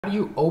How do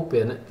you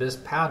open this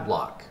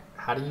padlock?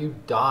 How do you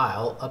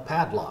dial a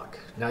padlock?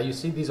 Now you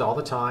see these all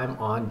the time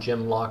on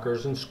gym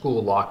lockers and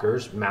school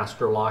lockers.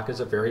 Master Lock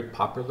is a very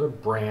popular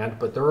brand,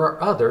 but there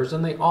are others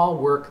and they all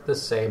work the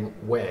same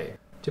way.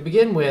 To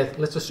begin with,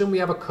 let's assume we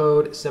have a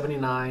code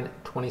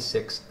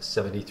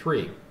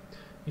 792673.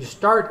 You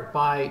start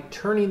by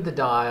turning the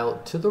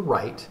dial to the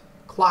right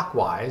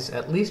clockwise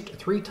at least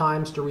 3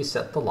 times to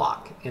reset the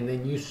lock, and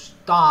then you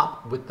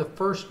stop with the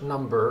first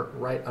number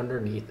right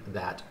underneath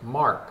that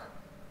mark.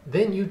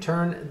 Then you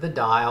turn the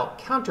dial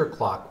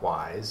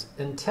counterclockwise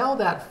until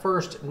that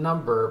first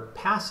number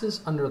passes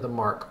under the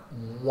mark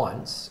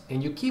once,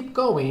 and you keep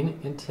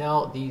going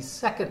until the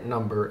second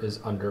number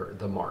is under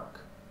the mark.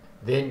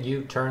 Then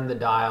you turn the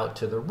dial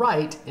to the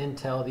right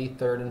until the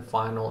third and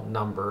final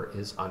number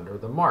is under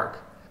the mark.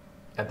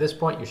 At this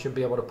point, you should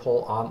be able to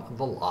pull on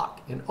the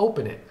lock and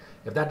open it.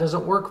 If that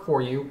doesn't work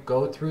for you,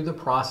 go through the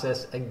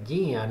process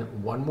again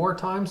one more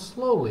time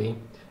slowly,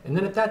 and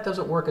then if that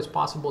doesn't work, it's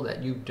possible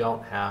that you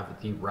don't have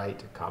the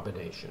right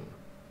combination.